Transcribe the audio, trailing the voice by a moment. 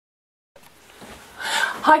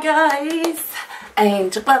Hi guys,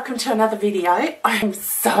 and welcome to another video. I'm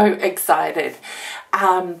so excited.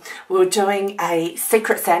 We're doing a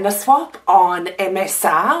Secret Santa swap on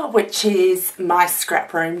MSR, which is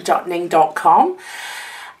myscraproom.ning.com,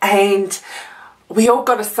 and we all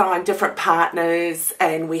got assigned different partners,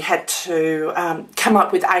 and we had to come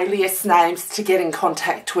up with alias names to get in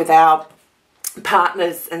contact with our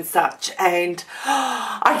partners and such. And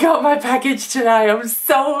I got my package today. I'm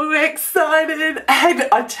so excited, and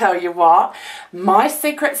I tell you what, my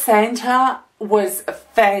Secret Santa was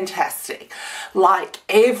fantastic. Like,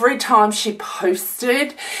 every time she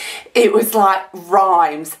posted, it was like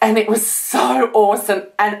rhymes, and it was so awesome,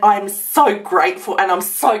 and I'm so grateful, and I'm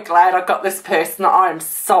so glad I got this person. I'm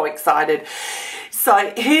so excited.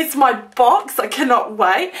 So here's my box. I cannot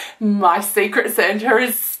wait. My Secret Santa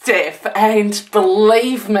is Steph, and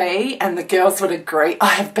believe me, and the girls would agree, I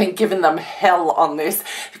have been giving them hell on this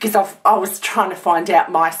because I was trying to find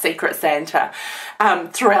out my Secret Santa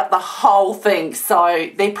throughout the whole thing.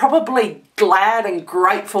 So they're probably glad and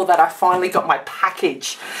grateful that I finally got my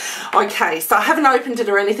package. Okay, so I haven't opened it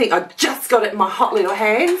or anything. I just got it in my hot little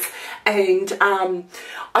hands. And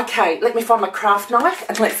okay, let me find my craft knife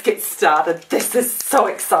and let's get started. This is so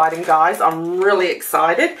exciting, guys. I'm really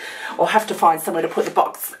excited. I'll have to find somewhere to put the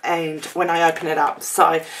box and when I open it up.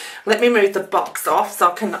 So let me move the box off so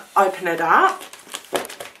I can open it up.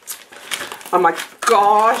 Oh my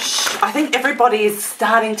gosh, I think everybody is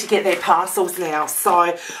starting to get their parcels now,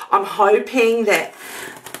 so I'm hoping that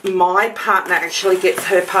my partner actually gets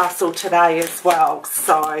her parcel today as well.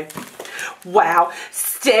 So wow,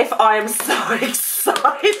 Steph, I am so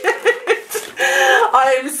excited.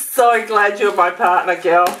 I am so glad you're my partner,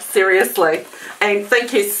 girl, seriously. And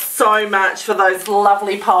thank you so much for those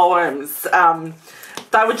lovely poems.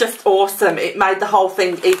 They were just awesome. It made the whole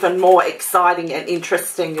thing even more exciting and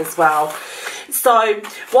interesting as well. So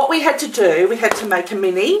what we had to do, we had to make a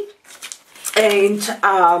mini and get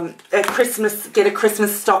a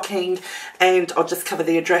Christmas stocking, and I'll just cover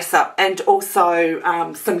the address up, and also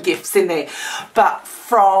some gifts in there. But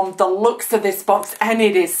from the looks of this box, and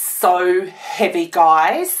it is so heavy,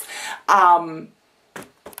 guys, it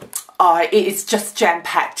is just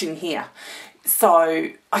jam-packed in here. So,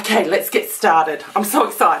 okay, let's get started. I'm so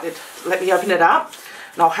excited. Let me open it up,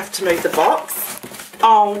 and I'll have to move the box.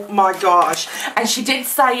 Oh my gosh. And she did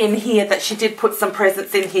say in here that she did put some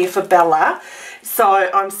presents in here for Bella. So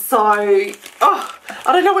I'm so, I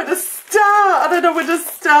don't know where to start. I don't know where to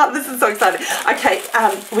start. This is so exciting. Okay,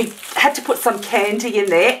 we had to put some candy in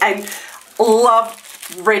there, and love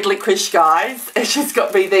red licorice, guys. And she's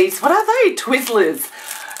got me these, what are they? Twizzlers.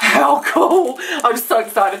 How cool. I'm so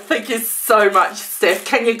excited. Thank you so much, Steph.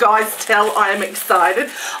 Can you guys tell I am excited?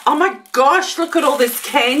 Oh my gosh, look at all this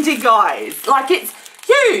candy, guys. Like, it's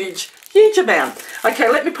huge. Huge amount. Okay,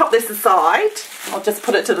 let me pop this aside. I'll just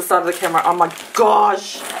put it to the side of the camera. Oh my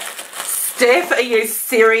gosh. Steph, are you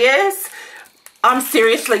serious? I'm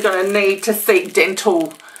seriously going to need to seek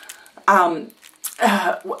dental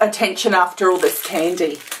attention after all this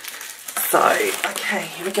candy. So, okay,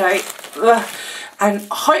 here we go. Ugh. And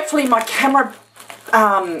hopefully my camera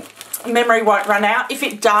memory won't run out. If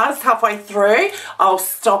it does halfway through, I'll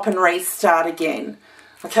stop and restart again.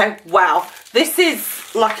 Okay, wow. This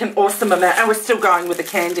is like an awesome amount. And we're still going with the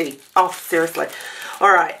candy. Oh, seriously.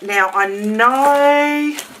 All right, now I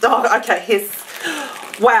know. Oh, okay, here's,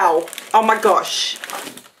 wow. Oh my gosh.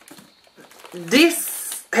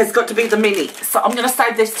 This has got to be the mini. So I'm going to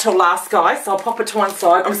save this till last, guys. So I'll pop it to one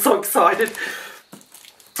side. I'm so excited.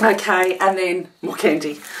 Okay, and then more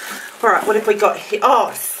candy. All right, what have we got here?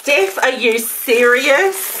 Oh, Steph, are you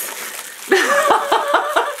serious?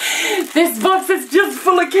 This box is just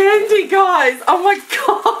full of candy, guys. Oh my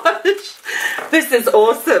gosh. This is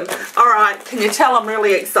awesome. All right, can you tell I'm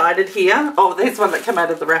really excited here? Oh, there's one that came out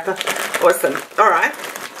of the wrapper. Awesome. All right.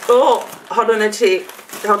 Oh, hold on a tick.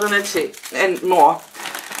 Hold on a tick. And more.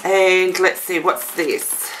 And let's see, what's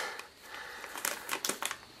this?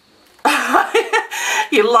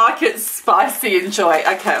 You like it spicy, enjoy.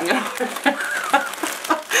 Okay, I'm gonna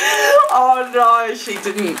oh no, she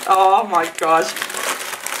didn't. Oh my gosh.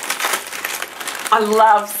 I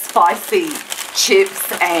love spicy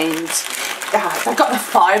chips, and they've got the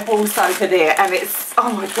fireballs over there, and it's,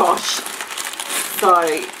 oh my gosh. So,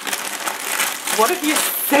 what have you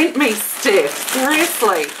sent me, Steph?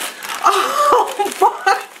 Seriously. Oh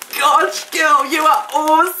my gosh, girl, you are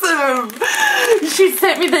awesome. She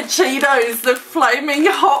sent me the Cheetos, the flaming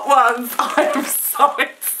hot ones. I am so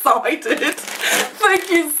excited. Thank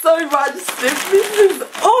you so much, Steph. This is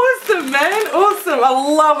awesome, man. Awesome. I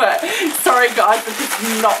love it. Sorry, guys, I just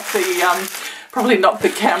knocked the, probably knocked the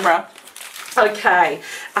camera. Okay,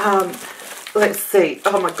 let's see.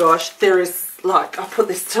 Oh my gosh, there is, like, I'll put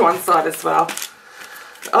this to one side as well.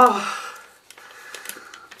 Oh,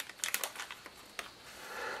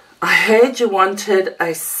 I heard you wanted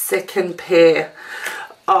a second pair.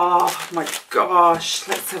 Oh my gosh,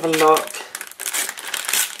 let's have a look.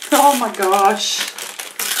 Oh my gosh.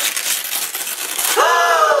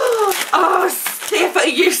 Oh, Steph, are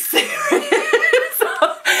you serious?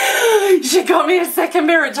 She got me a second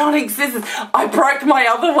pair of tonic scissors. I broke my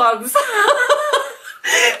other ones.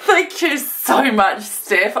 Thank you so much,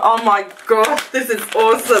 Steph. Oh my gosh, this is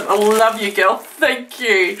awesome. I love you, girl. Thank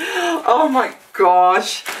you. Oh my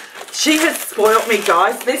gosh. She has spoilt me,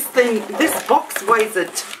 guys. This box weighs a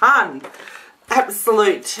ton.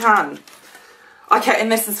 Absolute ton. Okay,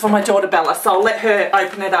 and this is for my daughter Bella, so I'll let her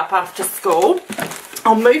open it up after school.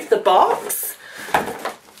 I'll move the box,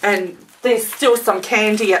 and there's still some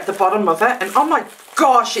candy at the bottom of it, and oh my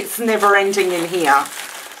gosh, it's never ending in here.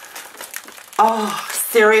 Oh,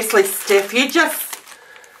 seriously, Steph,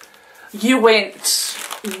 you went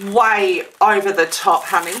way over the top,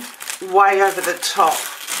 honey. Way over the top.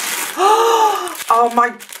 Oh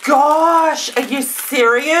my gosh, are you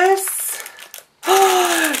serious?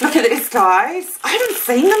 Look at this, guys. I haven't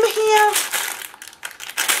seen them here.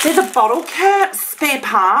 They're the bottle cap spare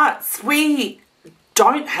parts. We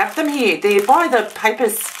don't have them here. They're by the Paper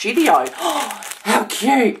Studio. How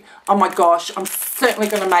cute. Oh my gosh, I'm certainly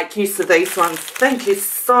going to make use of these ones. Thank you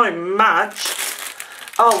so much.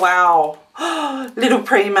 Oh wow. Little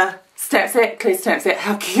Prima stamp set, clear stamp set.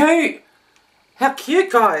 How cute. How cute,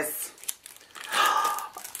 guys.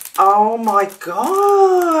 Oh my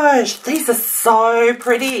gosh, these are so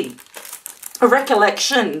pretty.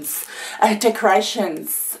 Recollections,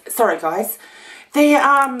 decorations. Sorry, guys. They're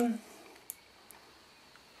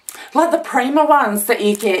like the Prima ones that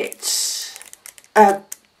you get. I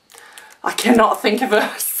cannot think of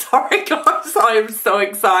it. Sorry, guys. I am so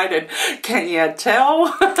excited. Can you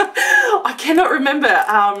tell? I cannot remember.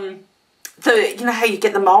 You know how you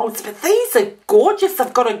get the molds, but these are gorgeous.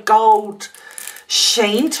 They've got a gold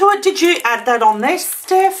sheen to it. Did you add that on there,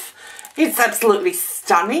 Steph? It's absolutely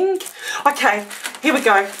stunning. Okay, here we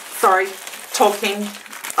go. Sorry, talking.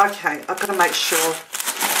 Okay, I've got to make sure.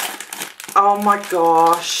 Oh my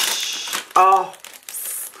gosh. Oh,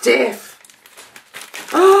 Steph.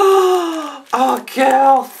 Oh,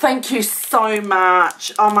 girl, thank you so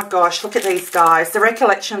much. Oh my gosh, look at these guys. The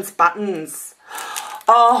Recollections buttons.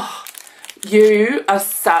 Oh, you are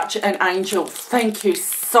such an angel. Thank you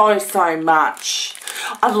so, so much.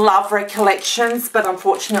 I love Recollections, but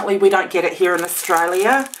unfortunately we don't get it here in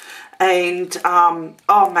Australia. And,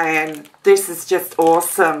 oh man, this is just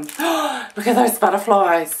awesome. Look at those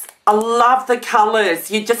butterflies. I love the colours.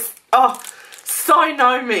 You just, oh, so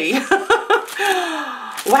know me.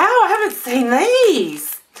 Wow, I haven't seen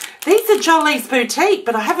these. These are Jolie's Boutique,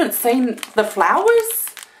 but I haven't seen the flowers.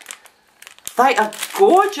 They are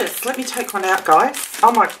gorgeous. Let me take one out, guys.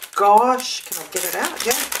 Oh my gosh. Can I get it out?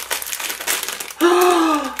 Yeah.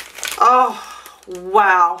 Oh,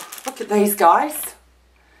 wow. Look at these, guys.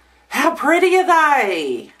 How pretty are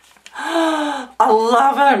they? I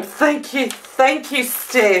love them. Thank you. Thank you,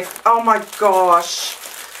 Steph. Oh my gosh.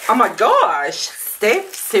 Oh my gosh.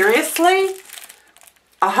 Steph, seriously?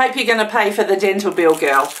 I hope you're going to pay for the dental bill,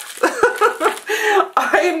 girl.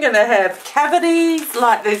 I am going to have cavities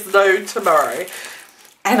like there's no tomorrow.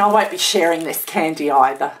 And I won't be sharing this candy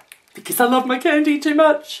either, because I love my candy too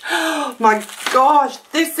much. My gosh,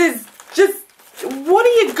 this is just, what do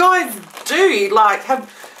you guys do? Like, have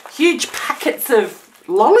huge packets of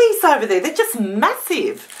lollies over there. They're just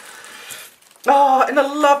massive. Oh, and I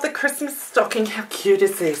love the Christmas stocking. How cute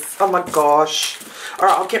is this? Oh my gosh. All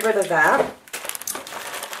right, I'll get rid of that.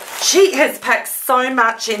 She has packed so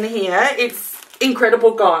much in here. It's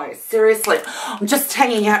incredible, guys. Seriously. I'm just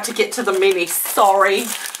hanging out to get to the mini. Sorry.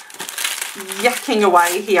 Yakking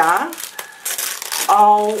away here.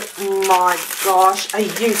 Oh my gosh. Are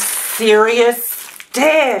you serious,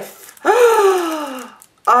 Steph? Oh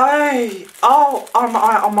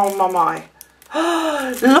my.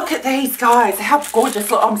 Look at these, guys. How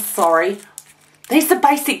gorgeous. Look, I'm sorry. These are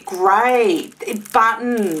basic grey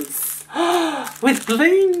buttons. With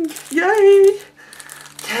bling. Yay.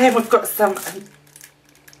 Okay, we've got some,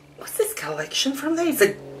 what's this collection from? These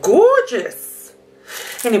are gorgeous.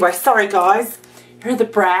 Anyway, sorry guys. Here are the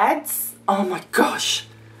Brads. Oh my gosh.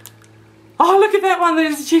 Oh, look at that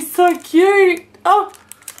one. She's so cute. Oh,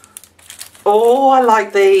 I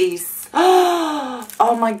like these.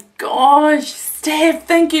 Oh my gosh. Steph,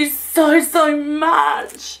 thank you so, so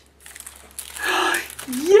much.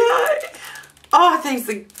 Yay. Oh, these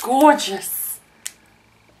are gorgeous.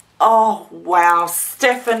 Oh, wow.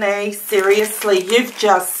 Stephanie, seriously, you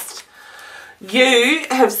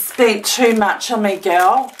have spent too much on me,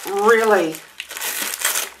 girl. Really.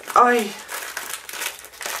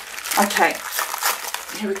 Okay.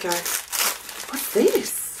 Here we go. What's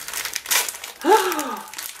this?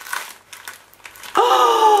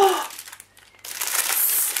 Oh,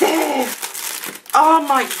 Steph. Oh,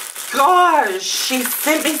 my gosh. She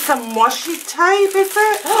sent me some washi tape, is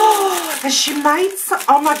it? Oh, and she made some.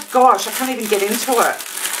 Oh, my gosh. I can't even get into it.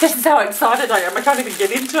 This is how excited I am. I can't even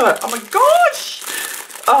get into it. Oh, my gosh.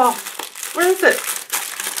 Oh, where is it?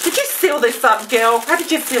 Did you seal this up, girl? How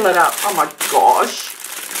did you seal it up? Oh, my gosh.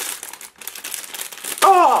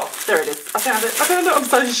 Oh, there it is. I found it. I found it. I'm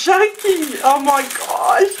so shaky. Oh, my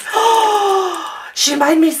gosh. Oh, she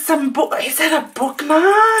made me some book. Is that a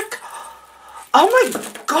bookmark? Oh, my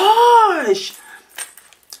gosh.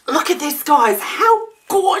 Look at this, guys. How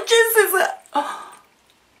gorgeous is it?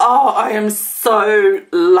 Oh, I am so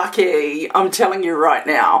lucky. I'm telling you right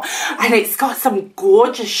now. And it's got some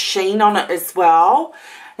gorgeous sheen on it as well.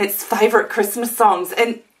 It's favourite Christmas songs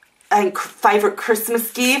and favourite Christmas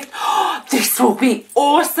gift. Oh, this will be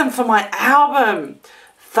awesome for my album.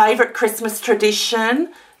 Favourite Christmas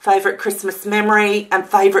tradition, favourite Christmas memory, and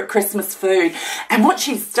favourite Christmas food. And what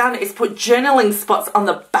she's done is put journaling spots on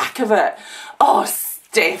the back of it. Oh,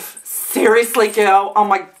 Steph, seriously, girl. Oh,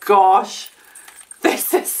 my gosh.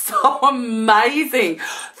 This is so amazing.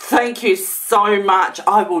 Thank you so much.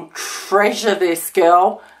 I will treasure this,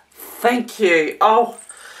 girl. Thank you. Oh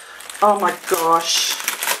my gosh.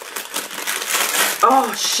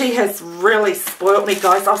 Oh, she has really spoilt me,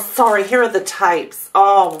 guys. Oh, sorry. Here are the tapes.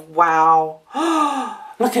 Oh, wow.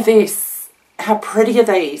 Look at this. How pretty are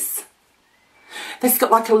these? This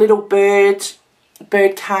got like a little bird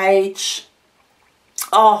cage.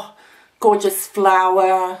 Oh, gorgeous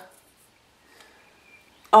flower.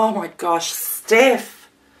 Oh, my gosh. Steph.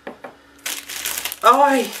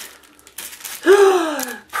 Oh,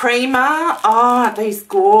 Prima. Oh, these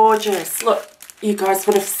gorgeous. Look, you guys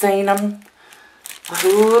would have seen them. I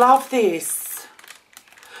love this.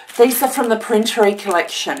 These are from the Printery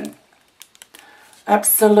collection.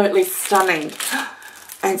 Absolutely stunning.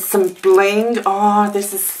 And some bling. Oh,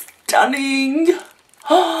 this is stunning.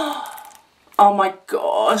 Oh my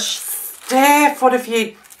gosh. Steph, what have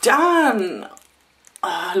you done?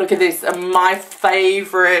 Oh, look at this. My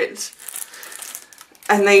favourite.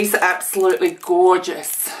 And these are absolutely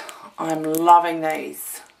gorgeous. I'm loving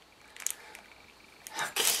these. How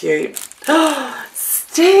cute. Oh,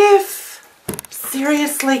 Steph.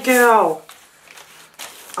 Seriously, girl.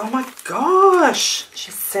 Oh my gosh. She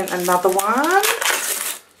sent another one.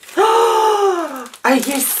 Oh, are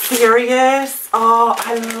you serious? Oh,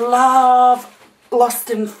 I love Lost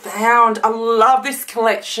and Found. I love this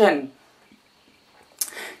collection.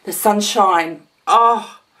 The Sunshine.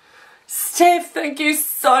 Oh, Steph, thank you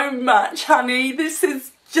so much, honey. This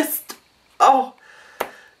is just, oh,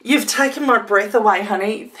 you've taken my breath away,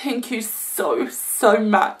 honey. Thank you so, so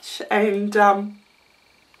much. And I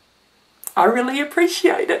really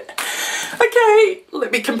appreciate it. Okay,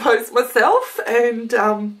 let me compose myself and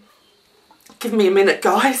give me a minute,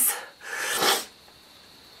 guys.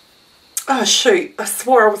 Oh, shoot. I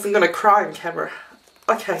swore I wasn't going to cry on camera.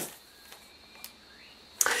 Okay.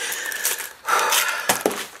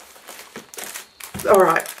 All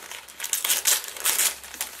right.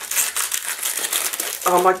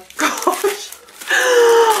 Oh my gosh.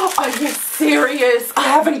 Are you serious? I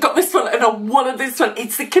haven't got this one and I wanted this one.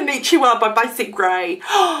 It's the Konnichiwa by Basic Grey.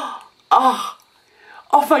 Oh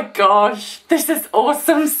my gosh. This is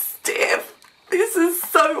awesome, Steph. This is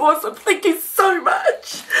so awesome. Thank you so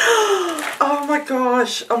much. Oh my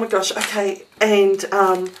gosh. Oh my gosh. Okay. And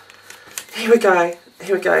here we go.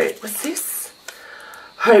 Here we go. What's this?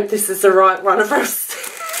 Hope this is the right one of us.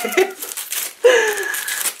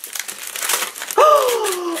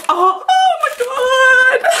 Oh my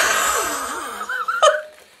god!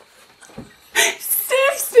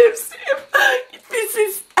 Steph. This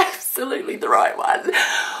is absolutely the right one.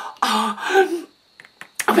 Oh,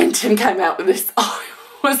 when Tim came out with this, I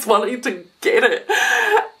was wanting to get it.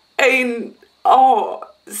 And, oh,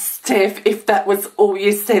 Steph, if that was all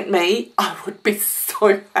you sent me, I would be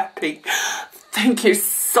so happy. Thank you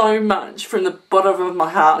so much from the bottom of my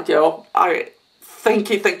heart, girl. Thank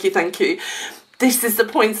you. This is the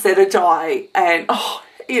poinsettia die, and oh,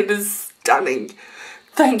 it is stunning.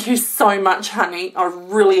 Thank you so much, honey. I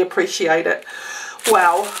really appreciate it.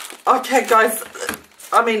 Wow. Okay, guys.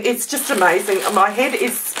 I mean, it's just amazing. My head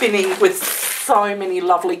is spinning with so many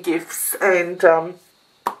lovely gifts, and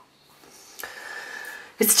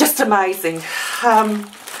it's just amazing.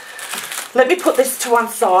 let me put this to one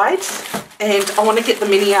side, and I want to get the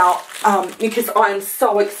mini out because I am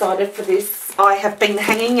so excited for this. I have been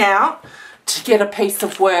hanging out to get a piece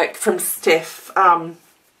of work from Steph.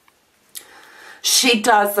 She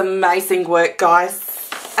does amazing work, guys.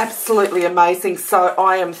 Absolutely amazing. So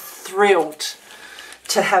I am thrilled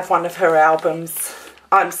to have one of her albums.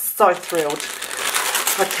 I'm so thrilled.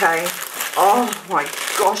 Okay. Oh my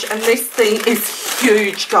gosh. And this thing is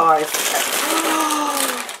huge, guys.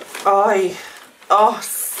 Oh,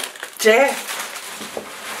 Steph.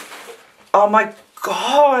 Oh my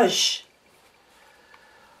gosh.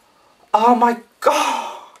 Oh my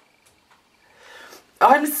god.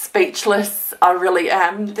 I'm speechless. I really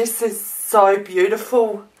am. This is so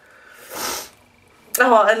beautiful.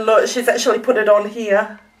 Oh, and look, she's actually put it on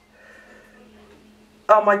here.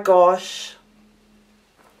 Oh my gosh.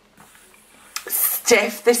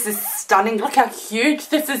 Steph, this is stunning. Look how huge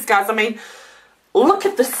this is, guys. I mean, look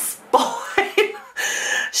at the spine.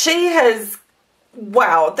 She has,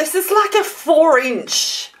 wow, this is like a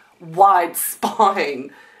 4-inch wide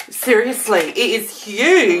spine. Seriously, it is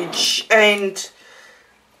huge. And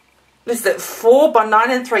is it 4 by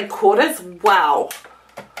 9 3/4? Wow.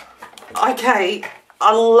 Okay,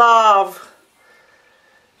 I love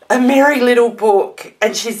a merry little book,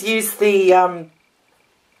 and she's used the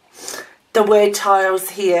word tiles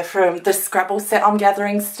here from the Scrabble set I'm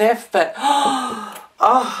gathering, Steph. But oh,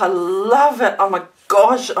 I love it. Oh my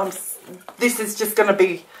gosh, this is just going to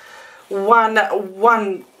be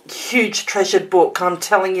one huge treasured book, I'm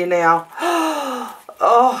telling you now.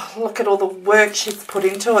 Oh, look at all the work she's put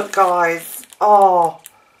into it, guys. Oh,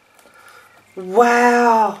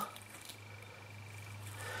 wow.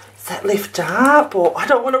 Does that lift up? Or I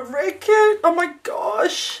don't want to wreck it. Oh my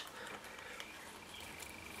gosh.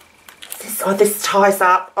 This ties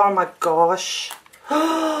up. Oh my gosh.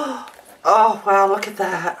 Oh wow, look at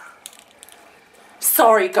that.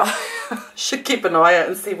 Sorry guys. Should keep an eye out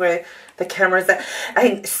and see where the camera's at.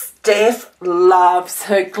 And Steph loves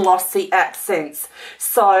her glossy accents.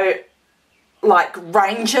 So, like,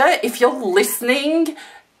 Ranger, if you're listening,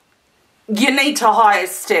 you need to hire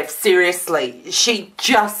Steph, seriously. She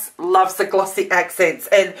just loves the glossy accents.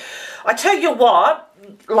 And I tell you what,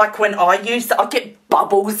 like when I use it, I get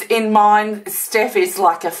bubbles in mine. Steph is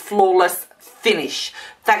like a flawless finish.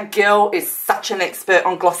 That girl is such an expert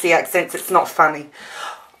on glossy accents, it's not funny.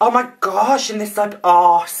 Oh my gosh, and this like,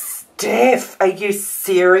 oh, Steph, are you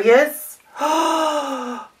serious?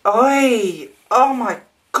 Oh, oh my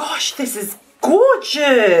gosh, this is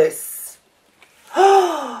gorgeous.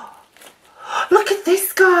 Oh, look at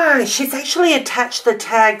this guy. She's actually attached the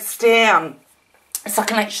tags down so I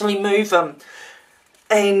can actually move them.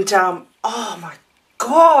 And, oh my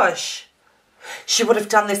gosh. She would have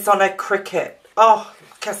done this on her Cricut. Oh,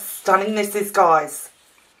 look how stunning this is, guys.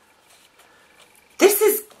 This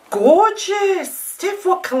is gorgeous. Steph,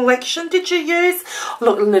 what collection did you use?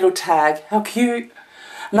 Look, a little tag. How cute.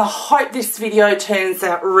 And I hope this video turns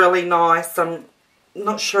out really nice. I'm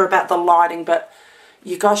not sure about the lighting, but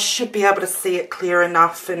you guys should be able to see it clear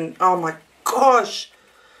enough. And, oh my gosh.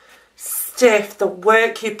 Steph, the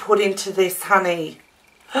work you put into this, honey.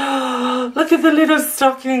 Look at the little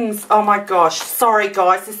stockings. Oh my gosh. Sorry,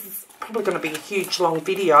 guys. This is probably going to be a huge, long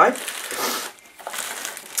video.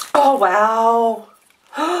 Oh, wow.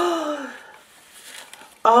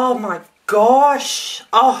 Oh my gosh.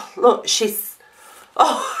 Oh, look, she's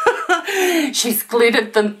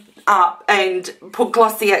glittered them up and put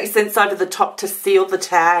glossy accents over the top to seal the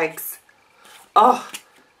tags. Oh,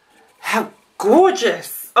 how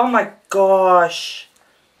gorgeous. Oh my gosh.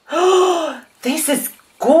 Oh, this is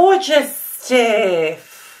gorgeous,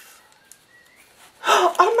 Steph.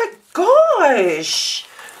 Oh my gosh.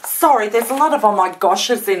 Sorry, there's a lot of oh my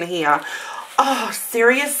goshes in here. Oh,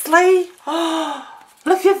 seriously? Oh,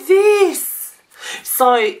 look at this.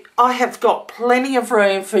 So I have got plenty of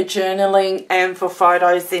room for journaling and for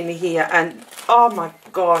photos in here. And oh my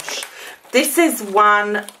gosh, this is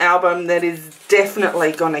one album that is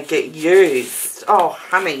definitely going to get used. Oh,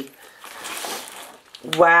 honey.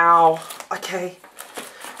 Wow. Okay.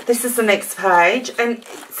 This is the next page. And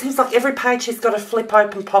it seems like every page has got a flip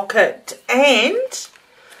open pocket. And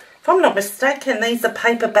if I'm not mistaken, these are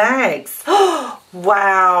paper bags. Oh,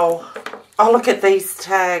 wow. Oh, look at these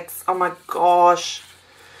tags. Oh, my gosh.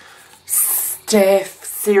 Steph,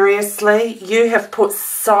 seriously? You have put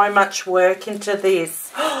so much work into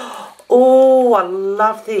this. Oh, I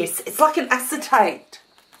love this. It's like an acetate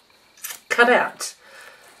cutout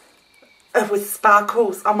with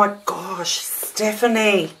sparkles. Oh, my gosh.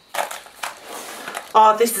 Stephanie.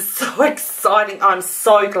 Oh, this is so exciting. I'm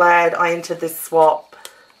so glad I entered this swap.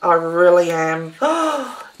 I really am.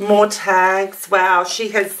 Oh, More tags. Wow, she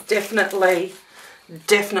has definitely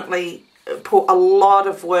put a lot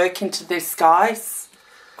of work into this, guys.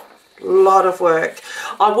 A lot of work.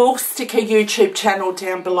 I will stick her YouTube channel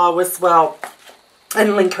down below as well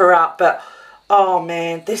and link her up, but oh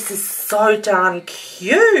man, this is so darn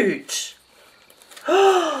cute.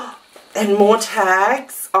 And more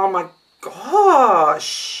tags. Oh my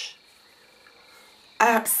gosh.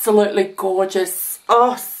 Absolutely gorgeous.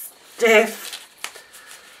 Oh, Steph.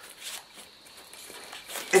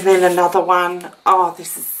 And then another one. Oh,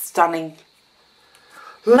 this is stunning.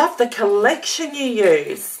 Love the collection you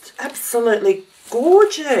used. Absolutely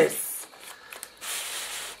gorgeous.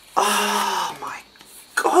 Oh my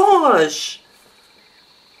gosh.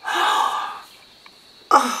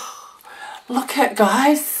 Oh, look at,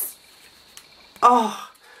 guys. Oh,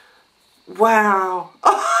 wow.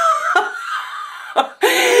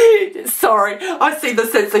 Sorry, I see the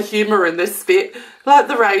sense of humour in this bit. Like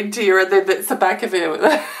the reindeer and then it's the back of it.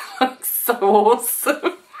 That looks so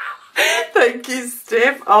awesome. Thank you,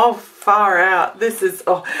 Steph. Oh, far out. This is,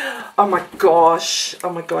 oh my gosh.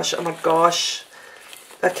 Oh my gosh, oh my gosh.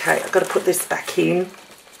 Okay, I've got to put this back in.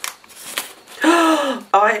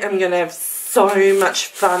 I am going to have so much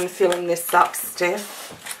fun filling this up,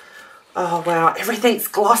 Steph. Oh, wow. Everything's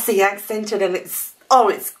glossy, accented, and it's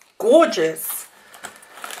gorgeous.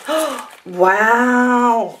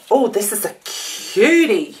 Wow. Oh, this is a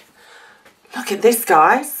cutie. Look at this,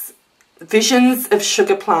 guys. Visions of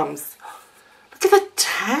Sugar Plums. Look at the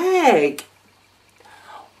tag.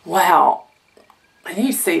 Wow. Can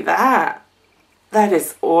you see that? That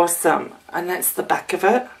is awesome. And that's the back of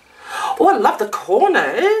it. Oh, I love the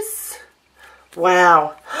corners.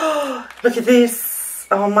 Wow. Look at this.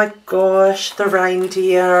 Oh my gosh. The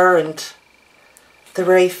reindeer and the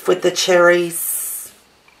wreath with the cherries.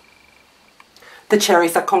 The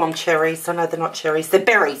cherries, I call them cherries. I know they're not cherries. They're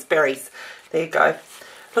berries, berries. There you go.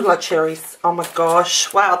 Look like cherries. Oh my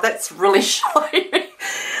gosh. Wow, that's really shiny.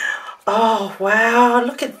 Oh, wow.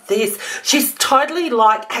 Look at this. She's totally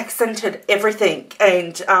like accented everything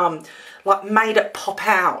and like made it pop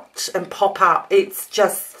out and pop up. It's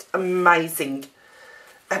just amazing.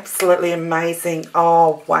 Absolutely amazing.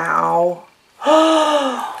 Oh, wow.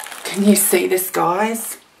 Can you see this,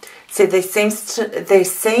 guys? So there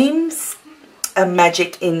seems a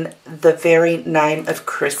magic in the very name of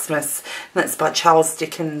Christmas. And that's by Charles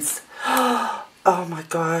Dickens. Oh my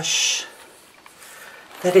gosh.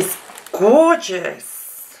 That is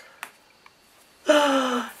gorgeous.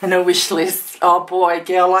 And a wish list. Oh boy,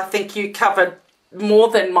 girl, I think you covered more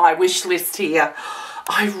than my wish list here.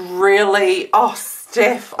 I really, oh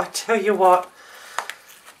Steph, I tell you what.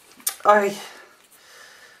 Okay.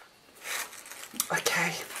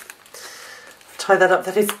 Tie that up.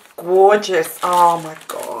 That is gorgeous. Oh my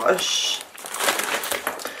gosh.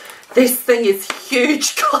 This thing is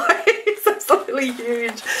huge, guys. It's absolutely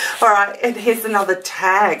huge. All right, and here's another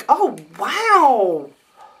tag. Oh, wow.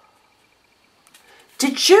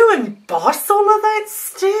 Did you emboss all of that,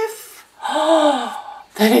 Steph? Oh,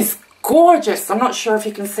 that is gorgeous. I'm not sure if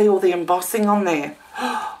you can see all the embossing on there.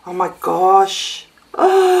 Oh my gosh.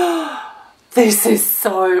 Oh, this is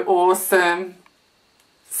so awesome.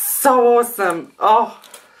 So awesome. Oh,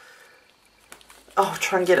 I'll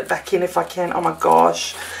try and get it back in if I can. Oh my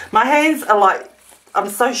gosh. My hands are like, I'm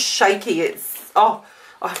so shaky. It's, oh,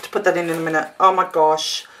 I have to put that in a minute. Oh my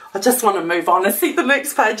gosh. I just want to move on and see the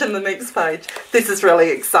next page and the next page. This is really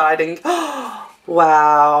exciting. Oh,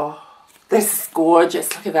 wow. This is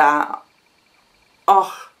gorgeous. Look at that.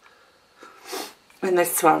 Oh. And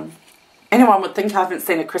this one. Anyone would think I haven't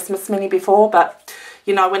seen a Christmas mini before, but,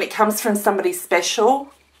 you know, when it comes from somebody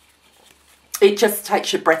special, it just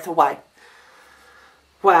takes your breath away.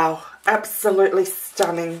 Wow. Absolutely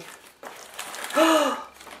stunning.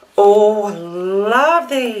 Oh, I love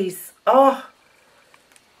these. Oh.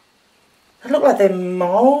 They look like they're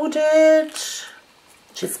moulded.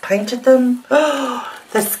 She's painted them. Oh,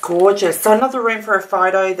 that's gorgeous. So another room for a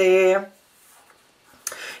photo there.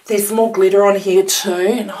 There's more glitter on here too.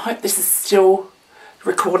 And I hope this is still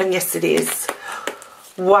recording. Yes, it is.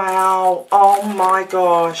 Wow. Oh my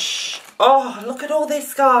gosh. Oh, look at all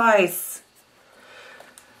this, guys.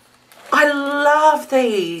 I love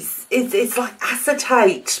these. It's like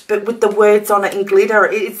acetate, but with the words on it in glitter.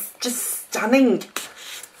 It's just stunning.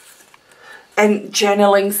 And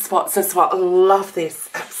journaling spots as well. I love this.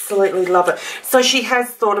 Absolutely love it. So she has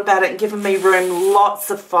thought about it and given me room.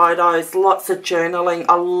 Lots of photos. Lots of journaling.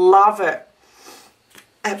 I love it.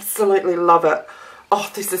 Absolutely love it.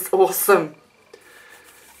 Oh, this is awesome.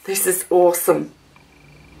 This is awesome.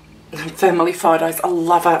 And family photos. I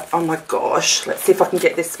love it. Oh my gosh. Let's see if I can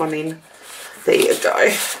get this one in. There you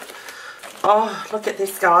go. Oh, look at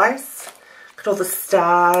this, guys. Look at all the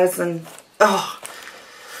stars and... Oh,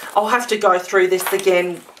 I'll have to go through this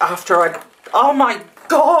again after I... Oh, my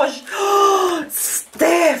gosh. Oh,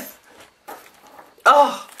 Steph.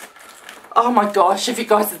 Oh. Oh, my gosh. If you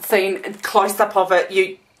guys had seen a close-up of it,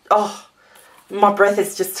 you... Oh, my breath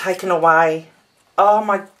is just taken away. Oh,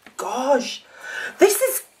 my gosh. This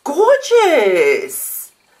is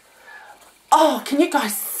gorgeous. Oh, can you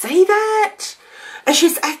guys see that? And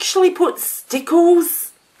she's actually put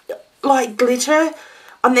stickles, like glitter,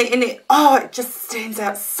 on there, and it, oh, it just stands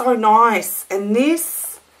out so nice. And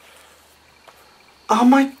this, oh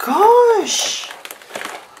my gosh.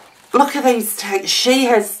 Look at these tags. She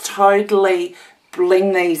has totally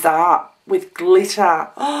blinged these up with glitter.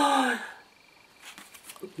 Oh,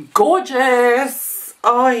 gorgeous.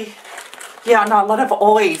 Oh, yeah, I know, a lot of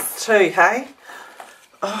oils too, hey?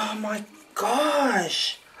 Oh my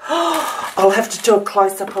gosh. I'll have to do a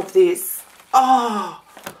close-up of this. Oh,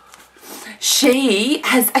 she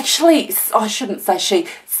has actually, I shouldn't say she,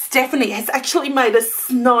 Stephanie has actually made a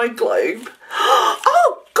snow globe.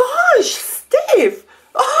 Oh gosh, Steph.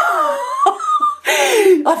 Oh,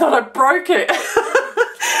 I thought I broke it.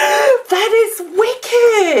 That is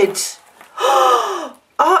wicked. Oh,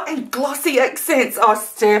 and glossy accents. Oh,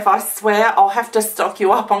 Steph, I swear I'll have to stock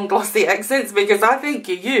you up on glossy accents because I think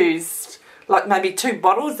you used like maybe 2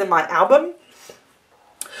 bottles in my album.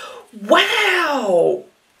 Wow.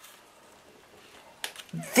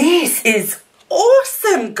 This is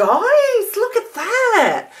awesome, guys. Look at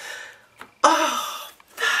that. Oh,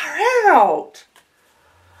 far out.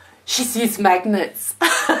 She's used magnets.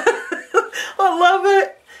 I love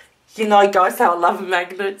it. You know, guys, how I love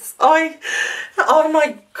magnets. Oh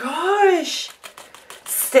my gosh.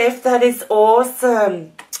 Steph, that is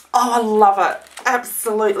awesome. Oh, I love it.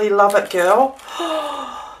 Absolutely love it, girl.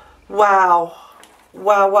 Wow.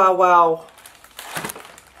 Wow, wow, wow.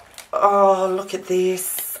 Oh, look at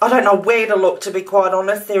this. I don't know where to look, to be quite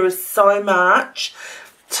honest. There is so much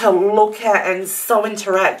to look at and so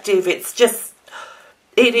interactive. It's just,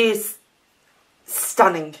 it is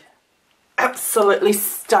stunning. Absolutely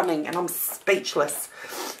stunning. And I'm speechless.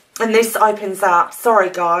 And this opens up. Sorry,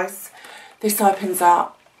 guys. This opens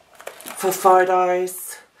up for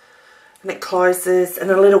photos. And it closes. And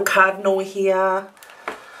a little cardinal here.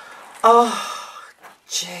 Oh,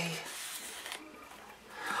 gee.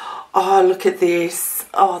 Oh, look at this.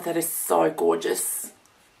 Oh, that is so gorgeous.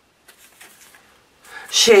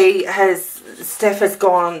 Steph has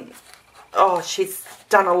gone, oh, she's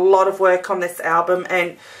done a lot of work on this album.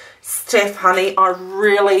 And Steph, honey, I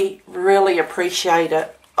really, really appreciate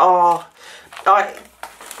it. Oh,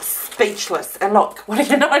 speechless. And look, what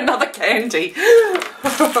do you know, another candy.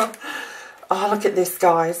 Oh, look at this,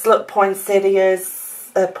 guys. Look,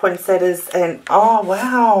 poinsettias, and oh,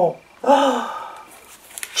 wow. Oh.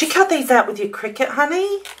 Did you cut these out with your Cricut,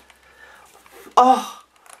 honey? Oh.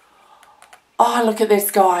 Oh, look at this,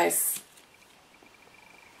 guys.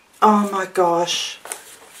 Oh, my gosh.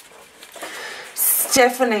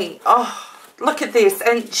 Stephanie. Oh, look at this.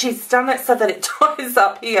 And she's done it so that it ties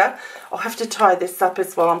up here. I'll have to tie this up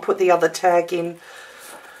as well and put the other tag in.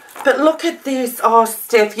 But look at this. Oh,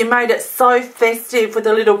 Steph, you made it so festive with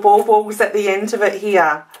the little baubles at the end of it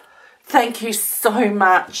here. Thank you so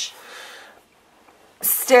much.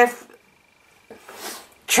 Steph,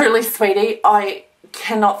 truly, sweetie, I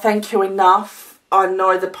cannot thank you enough. I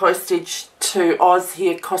know the postage to Oz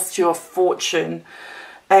here cost you a fortune.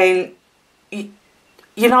 And you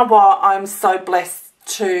know what? I'm so blessed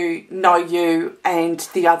to know you and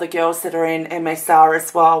the other girls that are in MSR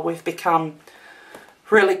as well. We've become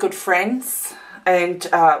really good friends. And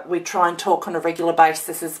we try and talk on a regular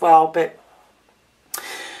basis as well. But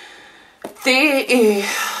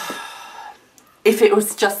if it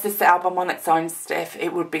was just this album on its own, Steph,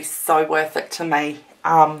 it would be so worth it to me.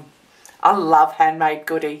 I love handmade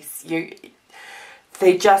goodies.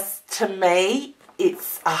 They just, to me,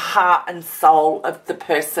 it's a heart and soul of the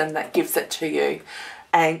person that gives it to you.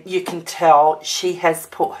 And you can tell she has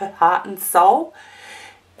put her heart and soul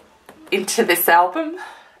into this album.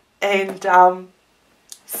 And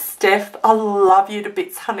Steph, I love you to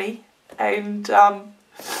bits, honey. And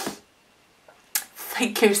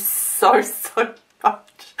thank you so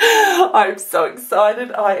much. I'm so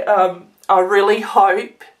excited. I really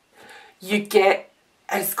hope you get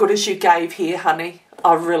as good as you gave here, honey.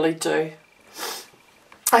 I really do.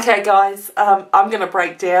 Okay, guys, I'm going to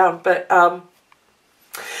break down, but I'm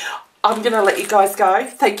going to let you guys go.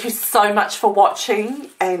 Thank you so much for watching,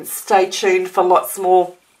 and stay tuned for lots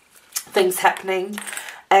more things happening.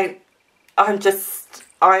 And I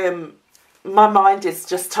am my mind is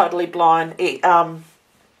just totally blown.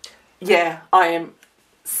 Yeah, I am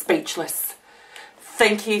speechless.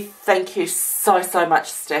 Thank you so much,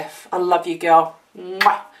 Steph. I love you, girl.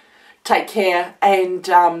 Mwah. Take care, and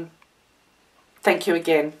thank you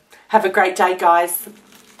again. Have a great day, guys.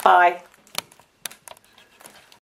 Bye.